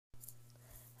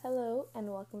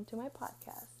and welcome to my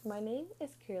podcast. My name is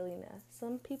Carolina.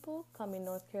 Some people call me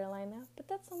North Carolina, but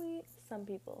that's only some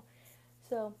people.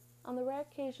 So, on the rare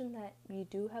occasion that you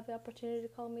do have the opportunity to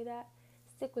call me that,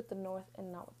 stick with the North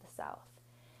and not with the South.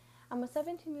 I'm a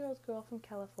 17-year-old girl from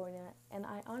California, and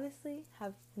I honestly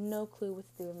have no clue what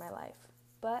to do with my life.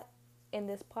 But in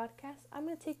this podcast, I'm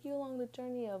going to take you along the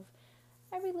journey of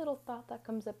every little thought that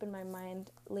comes up in my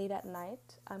mind late at night.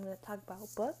 I'm going to talk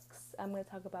about books. I'm going to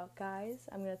talk about guys.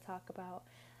 I'm going to talk about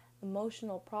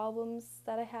emotional problems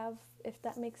that I have, if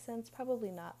that makes sense.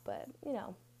 Probably not, but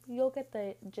you'll get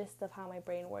the gist of how my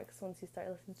brain works once you start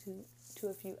listening to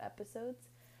a few episodes.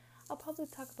 I'll probably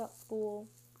talk about school,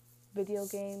 video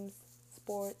games,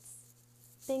 sports,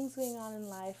 things going on in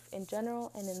life in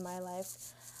general and in my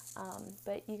life.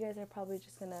 But you guys are probably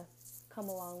just going to come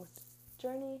along with the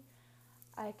journey.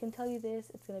 I can tell you this,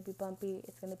 it's going to be bumpy,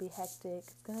 it's going to be hectic,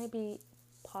 it's going to be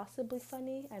possibly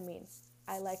funny. I mean,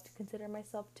 I like to consider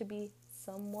myself to be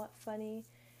somewhat funny,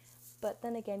 but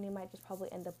then again, you might just probably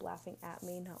end up laughing at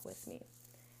me, not with me.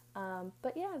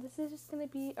 But yeah, this is just going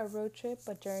to be a road trip,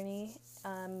 a journey.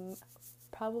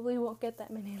 Probably won't get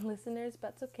that many listeners,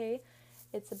 but it's okay.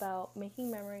 It's about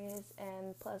making memories,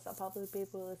 and plus I'll probably be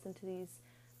able to listen to these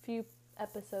few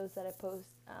episodes that I post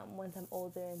once I'm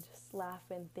older and just laugh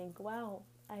and think, wow,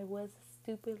 I was a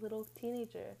stupid little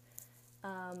teenager.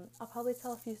 I'll probably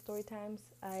tell a few story times.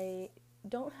 I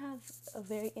don't have a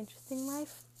very interesting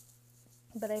life,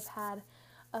 but I've had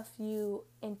a few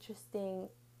interesting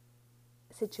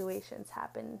situations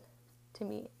happen to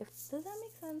me. Does that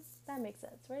make sense? That makes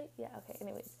sense, right? Yeah, okay.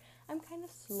 Anyways, I'm kind of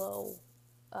slow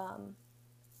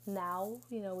now,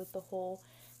 with the whole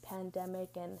pandemic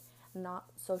and not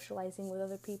socializing with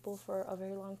other people for a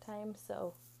very long time.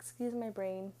 So excuse my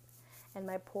brain and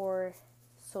my poor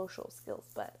social skills.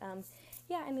 But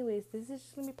yeah, anyways, this is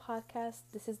just gonna be podcast.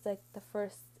 This is like the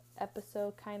first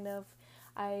episode kind of.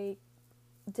 I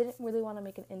didn't really want to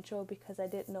make an intro because I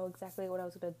didn't know exactly what I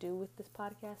was gonna do with this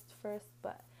podcast first,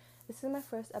 but this is my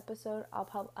first episode.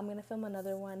 I'm gonna film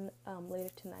another one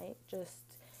later tonight, just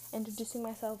introducing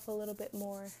myself a little bit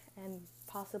more and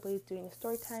possibly doing a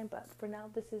story time. But for now,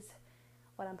 this is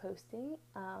what I'm posting.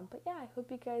 But yeah, I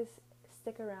hope you guys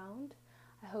stick around.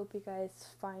 I hope you guys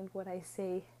find what I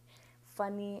say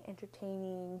funny,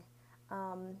 entertaining,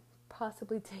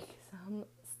 possibly take some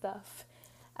stuff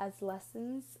as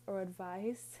lessons or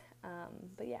advice.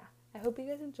 But yeah, I hope you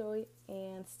guys enjoy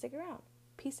and stick around.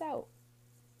 Peace out.